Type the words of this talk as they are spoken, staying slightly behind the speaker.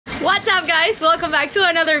What's up guys, welcome back to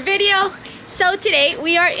another video. So today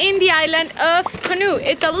we are in the island of Canoe.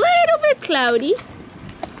 It's a little bit cloudy,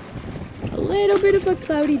 a little bit of a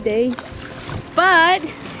cloudy day, but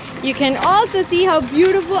you can also see how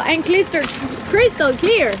beautiful and crystal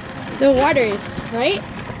clear the water is, right?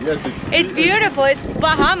 Yes, it's beautiful. It's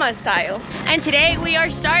Bahama style. And today we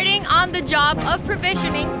are starting on the job of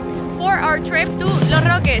provisioning for our trip to Los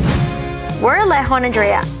Roques. We're Alejo and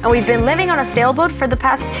Andrea, and we've been living on a sailboat for the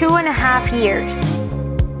past 2.5 years.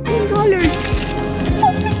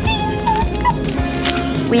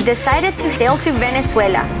 We decided to sail to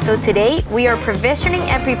Venezuela, so today we are provisioning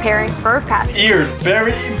and preparing for our passage. Here,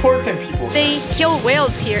 very important people. They kill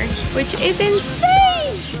whales here, which is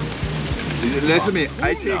insane. Listen to me,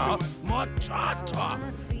 I take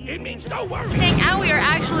It means no worries. And we are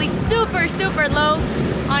actually super low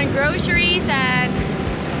on groceries and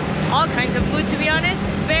all kinds of food, to be honest.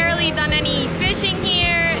 Barely done any fishing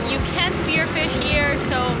here. You can't spear fish here,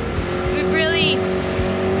 so we've really,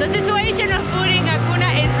 the situation of food in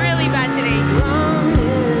Cacuna is really bad today.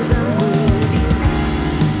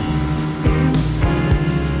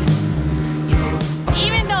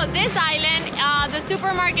 Even though this island, the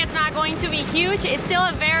supermarket's not going to be huge, it's still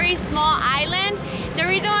a very small island. The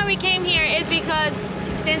reason why we came here is because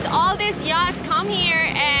since all these yachts come here,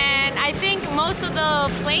 and I think most of the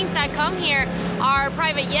planes that come here are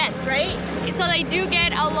private jets, right? So they do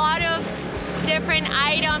get a lot of different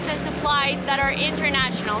items and supplies that are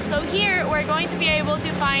international. So here we're going to be able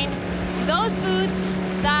to find those foods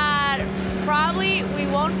that probably we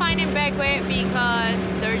won't find in Beque because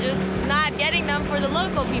they're just not getting them for the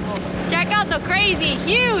local people. Check out the crazy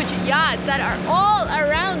huge yachts that are all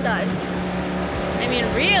around us. I mean,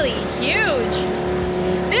 really huge.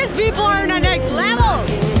 These people are on the next level.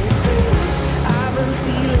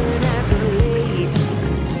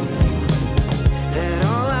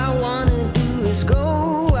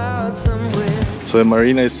 So the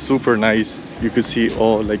marina is super nice. You could see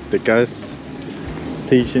all like the gas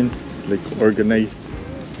station. It's like organized.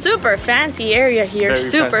 Super fancy area here. Very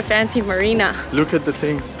super fancy marina. Look at the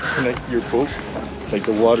things connect your boat, like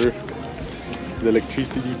the water, the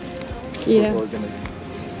electricity. Yeah. Organized.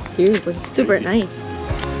 Seriously, super nice.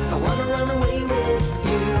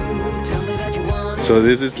 So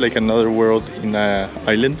this is like another world in an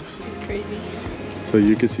island. Crazy. So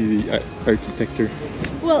you can see the architecture.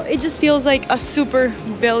 Well, it just feels like a super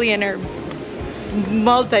billionaire,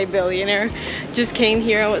 multi-billionaire just came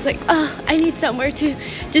here and was like, oh, I need somewhere to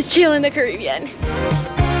just chill in the Caribbean.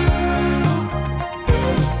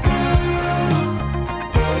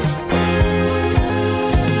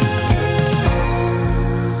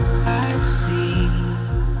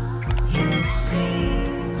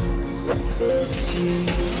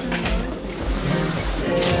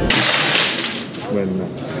 When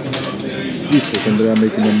Jesus, Andrea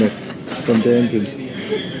making a mess from the engine.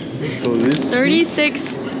 So this 36.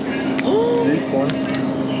 this one.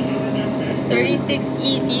 It's 36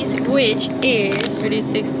 ECs, which is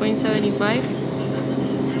 36.75.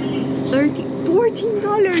 $14.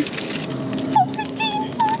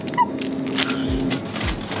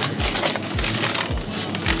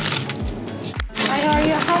 Hi, are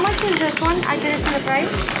you? How much is this one? I didn't see the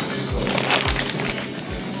price.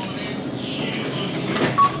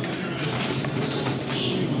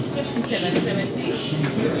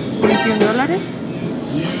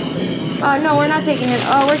 $21? No, we're not taking it.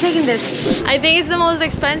 Oh, we're taking this. I think it's the most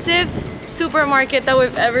expensive supermarket that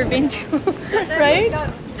we've ever been to, right?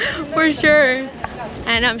 For sure.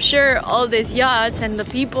 And I'm sure all these yachts and the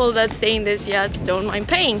people that stay in these yachts don't mind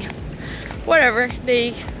paying. Whatever,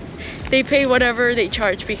 they pay whatever they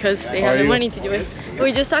charge because they have the money to do it.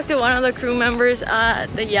 We just talked to one of the crew members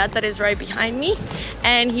at the yacht that is right behind me,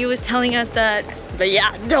 and he was telling us that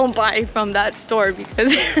don't buy from that store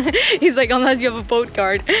because he's like, unless you have a boat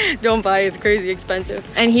card, don't buy, it's crazy expensive.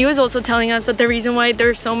 And he was also telling us that the reason why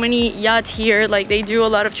there's so many yachts here, like they do a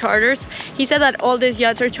lot of charters. He said that all these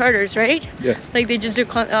yachts are charters, right? Yeah. Like they just do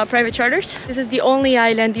private charters. This is the only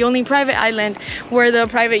island, the only private island where the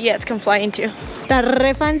private yachts can fly into. Está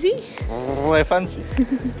re fancy? Re fancy.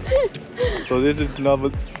 So this is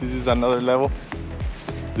another level.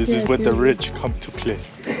 This is where the rich come to play.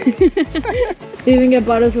 They even get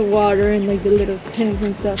bottles of water and like the little tents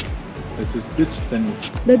and stuff. This is beach tennis.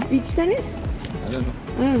 That's beach tennis? I don't know.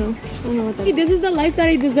 I don't know what that is. This is the life that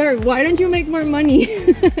I deserve. Why don't you make more money?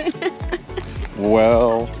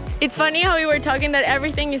 Well, it's funny how we were talking that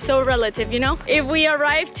everything is so relative, you know? If we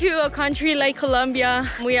arrive to a country like Colombia,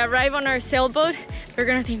 we arrive on our sailboat, you're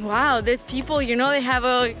gonna think, wow, these people, you know, they have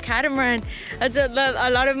a catamaran. That's a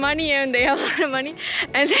lot of money, and they have a lot of money.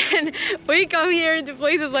 And then we come here to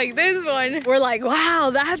places like this one. We're like, wow,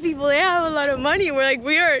 that people, they have a lot of money. We're like,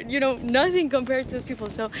 we are, you know, nothing compared to those people.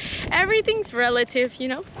 So everything's relative, you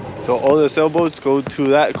know. So all the sailboats go to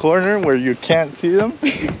that corner where you can't see them.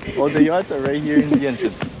 All the yachts are right here in the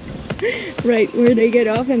entrance. Right, where they get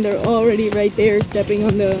off, and they're already right there stepping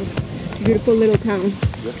on the beautiful little town.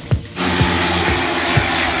 Yep.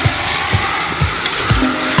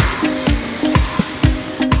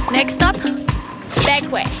 Next stop,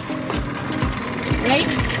 back way.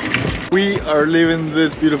 Right? We are leaving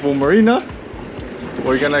this beautiful marina.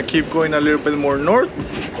 We're gonna keep going a little bit more north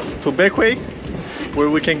to Beckway, where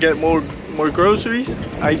we can get more groceries.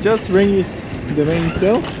 I just raised the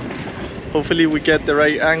mainsail. Hopefully we get the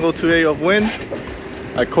right angle today of wind.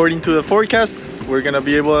 According to the forecast, we're gonna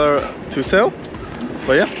be able to sail.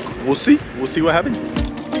 But yeah, we'll see what happens.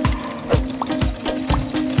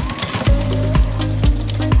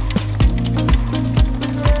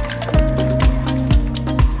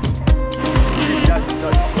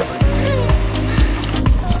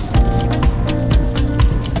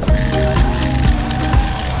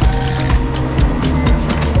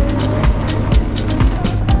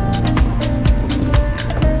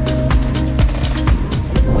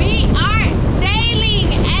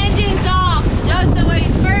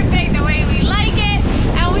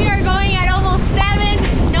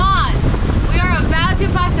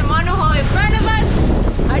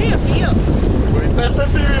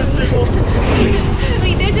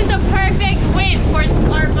 This is the perfect wind for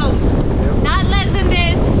our boat. Not less than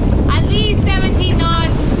this, at least 17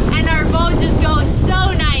 knots, and our boat just goes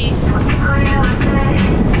so nice.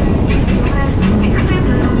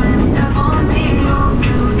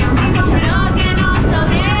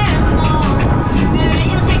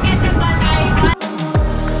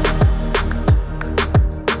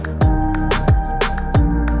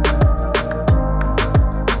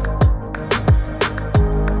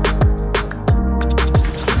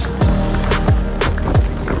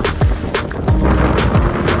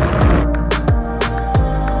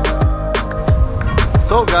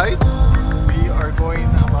 So guys, we are going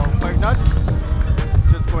about 5 knots,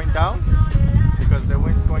 just going down because the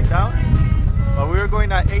wind's going down, but we were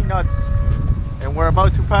going at 8 knots and we're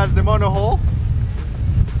about to pass the monohull,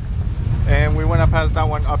 and we want to pass that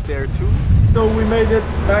one up there too. So we made it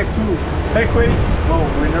back to Beckway. Well,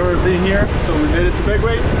 we've never been here, so we made it to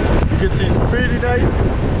Beckway. You can see it's pretty nice.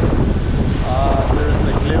 There's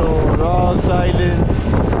like little rocks, islands.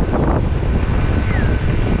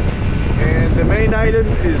 And the main island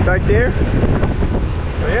is back there.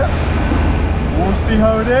 So yeah, we'll see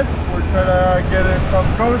how it is. We're trying to get some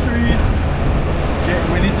groceries.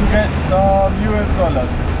 We need to get some US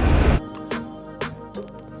dollars.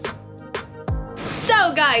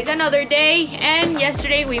 So guys, another day, and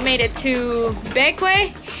yesterday we made it to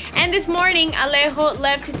Beckway, and this morning Alejo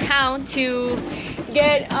left to town to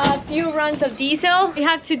get a few runs of diesel. We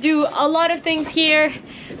have to do a lot of things here,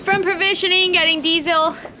 from provisioning, getting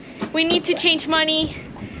diesel. We need to change money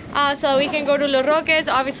so we can go to Los Roques.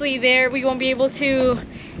 Obviously there we won't be able to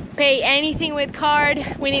pay anything with card.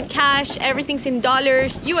 We need cash. Everything's in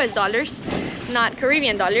dollars, US dollars, not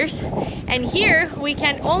Caribbean dollars. And here we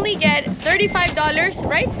can only get $35,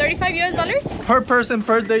 right? 35 US dollars? Per person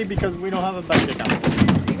per day, because we don't have a bank account.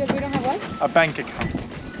 Because we don't have what? A bank account.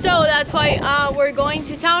 So that's why we're going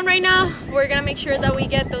to town right now. We're gonna make sure that we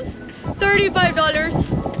get those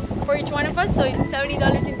 $35 for each one of us, so it's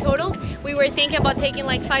 $70 in total. We were thinking about taking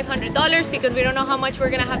like $500 because we don't know how much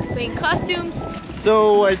we're gonna have to pay in costumes.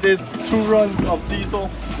 So I did 2 runs of diesel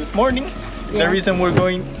this morning. Yeah. The reason we're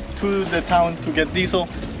going to the town to get diesel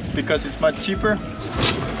is because it's much cheaper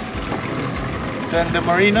than the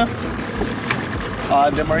marina.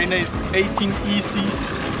 The marina is 18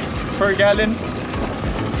 ECs per gallon.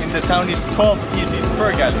 In the town is 12 ECs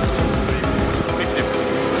per gallon. Big difference.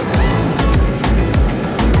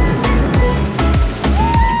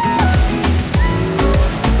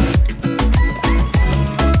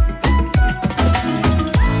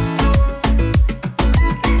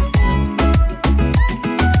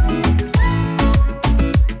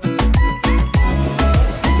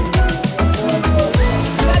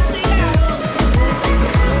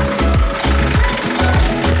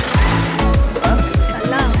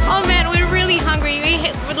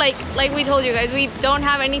 Like we told you guys, we don't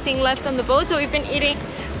have anything left on the boat, so we've been eating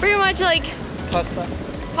pretty much like pasta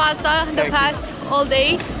the past all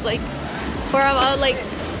days, like for about like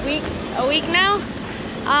a week now.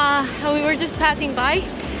 And we were just passing by,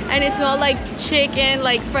 and it smelled like chicken,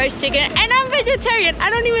 like fresh chicken, and I'm vegetarian. I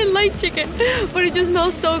don't even like chicken, but it just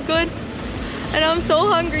smells so good, and I'm so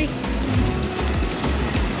hungry.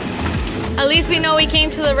 At least we know we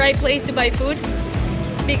came to the right place to buy food,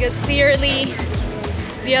 because clearly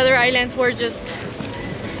the other islands were just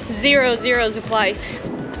zero supplies.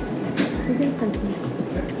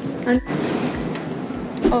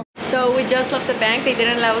 Oh, so we just left the bank. They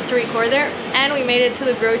didn't allow us to record there, and we made it to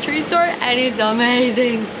the grocery store, and it's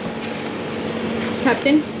amazing.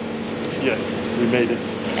 Captain? Yes, we made it.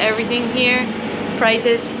 Everything here,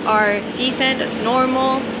 prices are decent,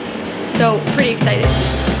 normal, so pretty excited.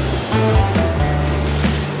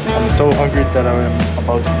 I'm so hungry that I am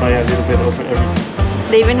about to buy a little bit of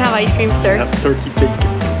everything. They even have ice cream, sir. I have turkey bacon.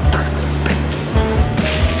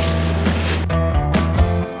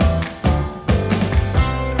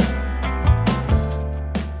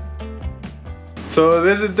 So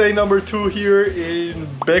this is day number 2 here in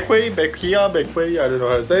Bequia, I don't know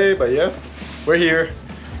how to say it, but yeah, we're here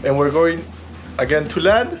and we're going again to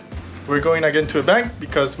land. We're going again to a bank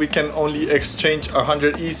because we can only exchange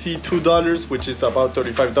 100 EC, $2, which is about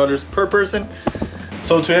 $35 per person.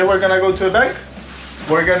 So today we're gonna go to a bank.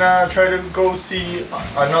 We're gonna try to go see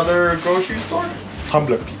another grocery store.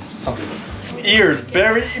 Tumblr people, something. Ears,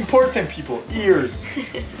 very important people, ears.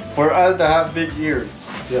 For us to have big ears.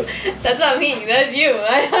 Yes. That's not me, that's you.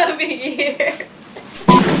 I have a big ear.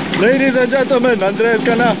 Ladies and gentlemen, Andrea is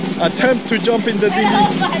gonna attempt to jump in the dinghy.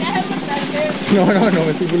 No, me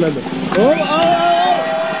estoy burlando. Oh!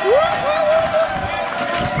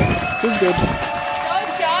 It's good. So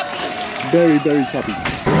choppy. Very choppy.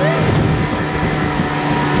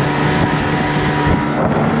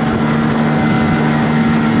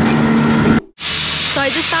 So I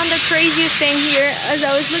just found the craziest thing here. As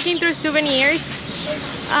I was looking through souvenirs,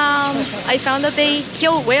 I found that they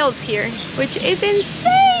kill whales here, which is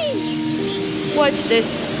insane. Watch this.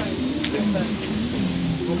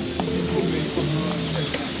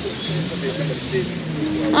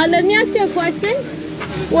 Let me ask you a question.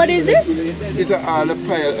 What is this? It's all the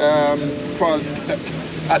false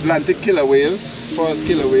Atlantic killer whales, false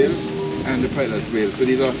killer whales, and the pilot whales. So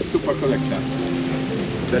these are super collection.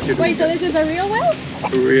 Wait, so this is a real whale? A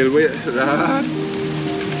real whale.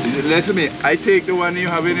 Listen to me, I take the one you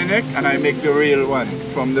have in the neck and I make the real one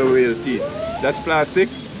from the real teeth. That's plastic.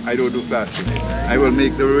 I don't do plastic. I will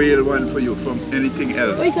make the real one for you from anything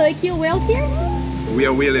else. Wait, so they kill whales here? We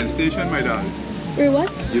are whaling station, my darling. Or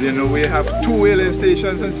what? You didn't know we have 2 whaling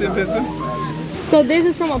stations in St. Vincent? So this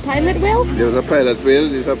is from a pilot whale? There's a pilot whale,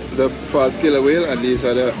 these are the false killer whale, and these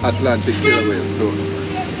are the Atlantic killer whales. So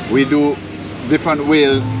we do different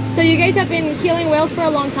whales. So you guys have been killing whales for a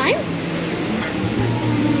long time?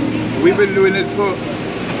 We've been doing it for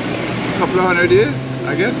a couple of 100 years,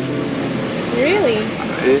 I guess. Really?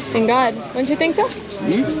 Thank God. Don't you think so?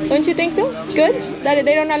 Hmm? Don't you think so? It's good that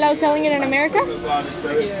they don't allow selling it in America?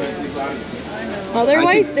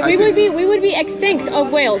 Otherwise, we would be extinct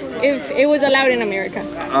of whales if it was allowed in America.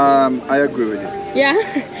 I agree with you.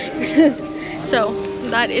 Yeah? So,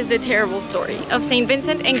 that is the terrible story of St.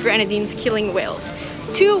 Vincent and Grenadines killing whales.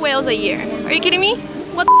 2 whales a year. Are you kidding me?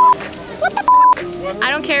 What the fuck? What the fuck? I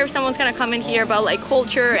don't care if someone's gonna come in here about like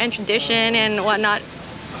culture and tradition and whatnot.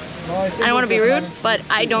 I don't want to be rude, but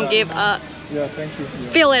I don't give a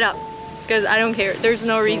fill it up, because I don't care. There's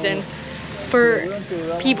no reason for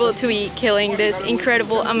people to be killing these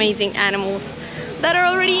incredible, amazing animals that are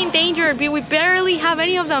already endangered. We barely have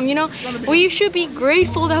any of them, you know? We should be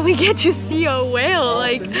grateful that we get to see a whale.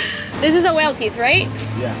 Like, this is a whale teeth, right?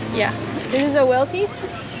 Yeah. Yeah. This is a whale teeth.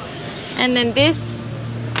 And then this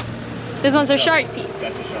one's a shark teeth.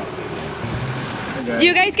 That's a shark teeth. Okay. Do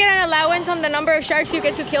you guys get an allowance on the number of sharks you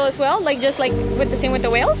get to kill as well? Like just like with the same with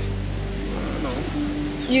the whales? No.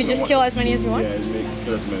 You just kill as many as you want? Yeah, you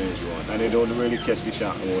kill as many as you want. And they don't really catch the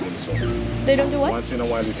shark more than so. They don't do what? Once in a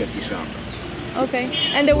while we catch the shark. Okay.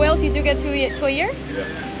 And the whales you do get to a year? Yeah.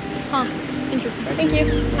 Huh. Interesting. Thank you.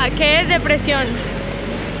 ¿A qué depresión?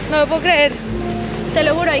 No lo puedo creer. Te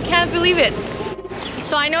lo juro, I can't believe it.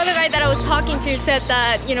 So I know the guy that I was talking to said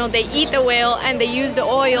that, you know, they eat the whale and they use the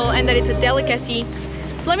oil and that it's a delicacy.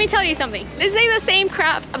 Let me tell you something. They say the same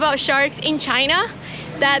crap about sharks in China,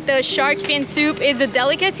 that the shark fin soup is a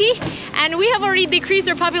delicacy, and we have already decreased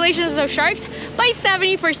our populations of sharks by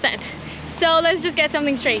 70%. So let's just get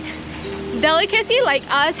something straight. Delicacy, like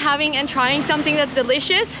us having and trying something that's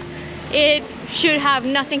delicious, it should have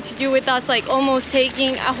nothing to do with us like almost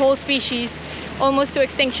taking a whole species almost to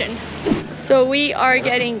extinction. So we are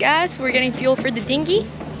getting gas, we're getting fuel for the dinghy,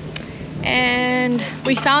 and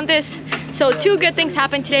we found this So two good things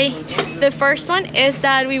happened today. The first one is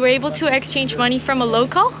that we were able to exchange money from a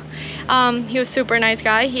local. He was a super nice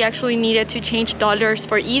guy. He actually needed to change dollars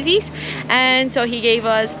for Easies, and so he gave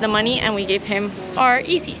us the money and we gave him our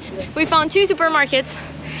Easies. We found two supermarkets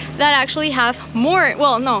that actually have more,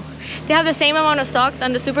 well, no, they have the same amount of stock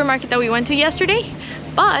than the supermarket that we went to yesterday,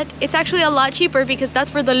 but it's actually a lot cheaper because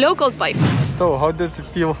that's where the locals buy. So how does it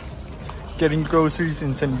feel getting groceries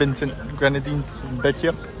in St. Vincent, Grenadines,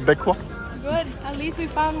 Becqua? Good. At least we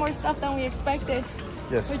found more stuff than we expected.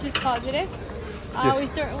 Yes. Which is positive.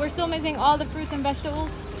 Yes. We're still missing all the fruits and vegetables,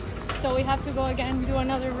 so we have to go again, do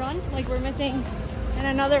another run. Like we're missing in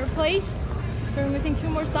another place. So we're missing two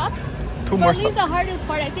more stops. Two more stops. At least the hardest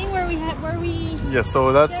part, I think, where we. Yes.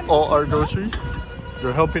 So that's all our groceries.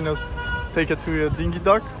 They're helping us take it to a dinghy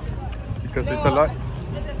dock because it's a lot.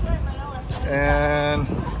 And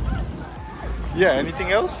yeah,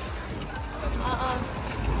 anything else?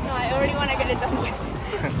 No, I already want to get it done with.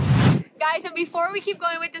 Guys, and before we keep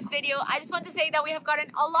going with this video, I just want to say that we have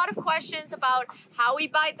gotten a lot of questions about how we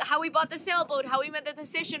bought the sailboat, how we made the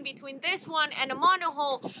decision between this one and a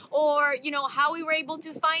monohull, or you know, how we were able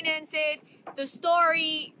to finance it, the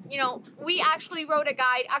story. You know, we actually wrote a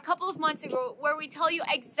guide a couple of months ago where we tell you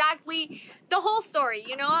exactly the whole story,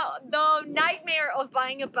 you know, the nightmare of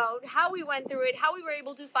buying a boat, how we went through it, how we were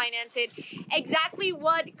able to finance it, exactly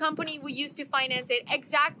what company we used to finance it,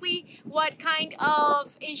 exactly what kind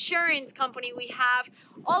of insurance company we have,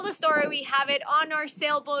 all the story. We have it on our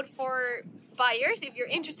Sailboat for buyers. If you're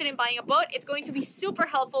interested in buying a boat, it's going to be super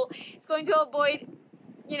helpful. It's going to avoid,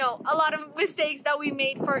 you know, a lot of mistakes that we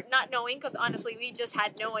made for not knowing, because honestly we just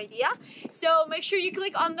had no idea. So make sure you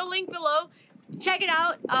click on the link below, check it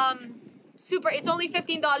out. It's only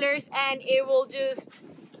 $15 and it will just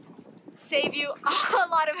save you a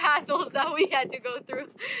lot of hassles that we had to go through.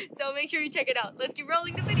 So make sure you check it out. Let's keep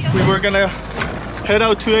rolling the video. We were gonna head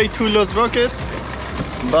out today to Los Roques,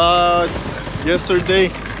 but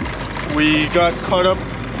yesterday we got caught up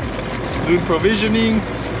doing provisioning,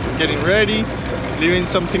 getting ready, leaving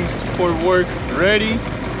some things for work ready,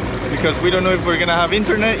 because we don't know if we're gonna have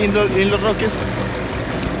internet in Los Roques.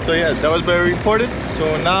 So yeah, that was very important.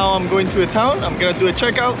 So now I'm going to a town, I'm gonna do a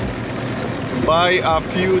checkout, buy a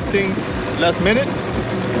few things last minute,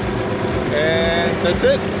 and that's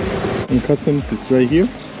it. And customs is right here,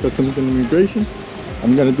 customs and immigration.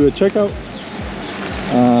 I'm gonna do a checkout,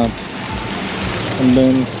 and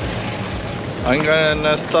then I'm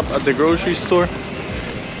gonna stop at the grocery store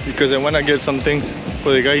because I wanna get some things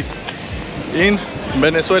for the guys in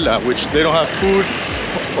Venezuela, which they don't have food,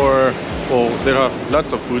 or well, they don't have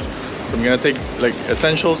lots of food. So I'm gonna take like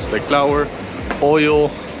essentials like flour, oil,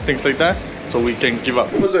 things like that, so we can give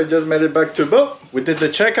up. So I just made it back to the boat. We did the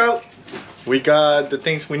checkout. We got the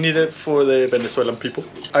things we needed for the Venezuelan people.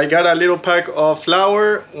 I got a little pack of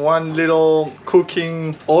flour, one little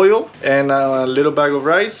cooking oil, and a little bag of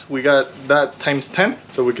rice. We got that times 10,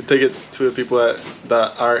 so we could take it to the people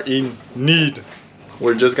that are in need.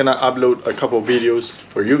 We're just gonna upload a couple videos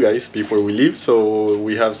for you guys before we leave, so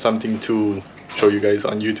we have something to show you guys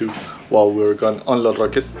on YouTube while we're gone on Los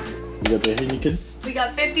Roques. We got the Heineken. We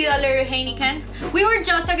got $50 Heineken. We were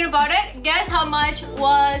just talking about it. Guess how much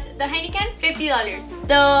was the Heineken? $50.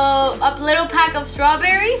 A little pack of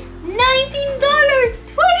strawberries, $19.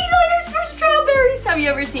 $20 for strawberries. Have you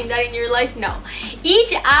ever seen that in your life? No.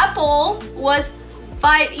 Each apple was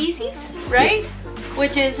 5 Easies, right? Yes.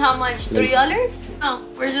 Which is how much? $3? No,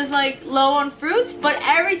 we're just like low on fruits, but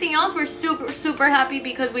everything else we're super happy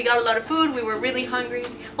because we got a lot of food. We were really hungry.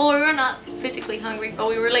 Well, we were not physically hungry, but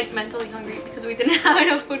we were like mentally hungry because we didn't have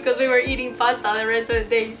enough food because we were eating pasta the rest of the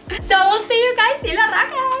days. So we'll see you guys in Los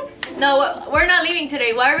Roques. No, we're not leaving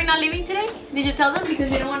today. Why are we not leaving today? Did you tell them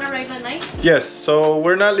because you don't want to arrive at night? Yes, so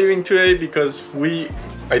we're not leaving today because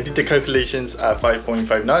I did the calculations at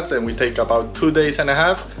 5.5 knots and we take about 2.5 days.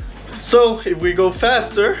 So if we go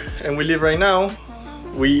faster and we leave right now,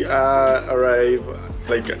 we arrive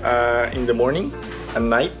like in the morning, at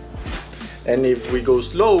night, and if we go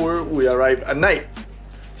slower, we arrive at night.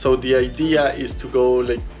 So the idea is to go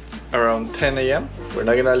like around 10 a.m. We're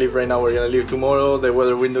not gonna leave right now, we're gonna leave tomorrow. The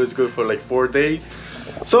weather window is good for like 4 days.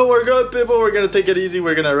 So we're good, people. We're gonna take it easy,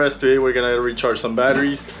 we're gonna rest today, we're gonna recharge some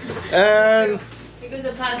batteries. And because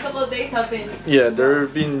the past couple of days have been, yeah,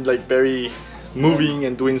 they've been like very moving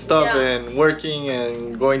and doing stuff, yeah, and working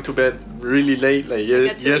and going to bed really late. Like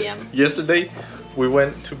yesterday we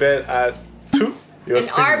went to bed at 2. And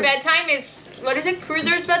our bedtime is, what is it,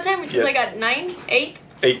 cruiser's bedtime, which is like at 9, 8.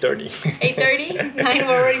 8:30. 8:30? 9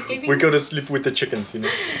 we're already sleeping? We go to sleep with the chickens, you know?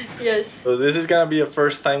 Yes. So this is gonna be the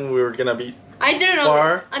first time we're gonna be I didn't know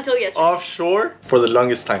far this until yesterday. offshore for the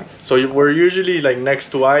longest time. So we're usually like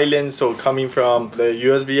next to islands. So coming from the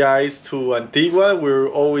USVIs to Antigua, we're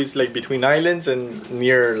always like between islands and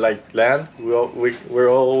near like land. We're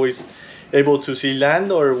always able to see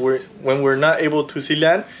land, or when we're not able to see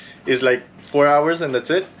land, it's like 4 hours and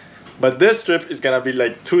that's it. But this trip is gonna be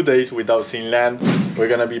like 2 days without seeing land. We're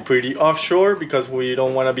gonna be pretty offshore because we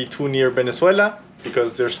don't want to be too near Venezuela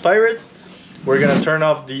because there's pirates. We're gonna turn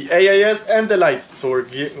off the AIS and the lights, so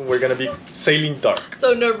we're gonna be sailing dark.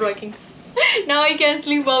 So nerve-wracking. Now I can't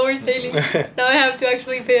sleep while we're sailing. Now I have to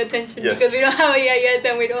actually pay attention because we don't have AIS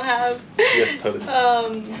and we don't have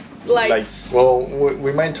lights. Well,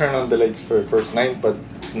 we might turn on the lights for the first night, but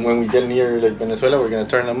when we get near like Venezuela, we're gonna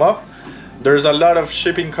turn them off. There's a lot of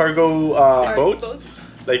shipping cargo boats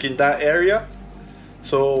like in that area,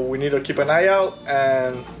 so we need to keep an eye out,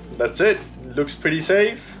 and that's it. Looks pretty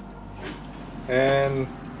safe. And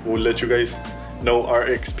we'll let you guys know our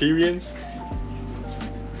experience.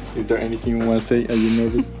 Is there anything you want to say? Are you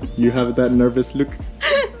nervous? You have that nervous look?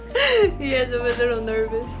 Yes, I'm a little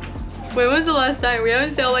nervous. When was the last time? We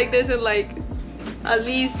haven't sailed like this in like at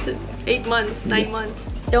least 8 months, 9 months.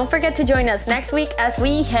 Don't forget to join us next week as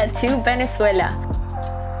we head to Venezuela.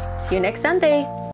 See you next Sunday.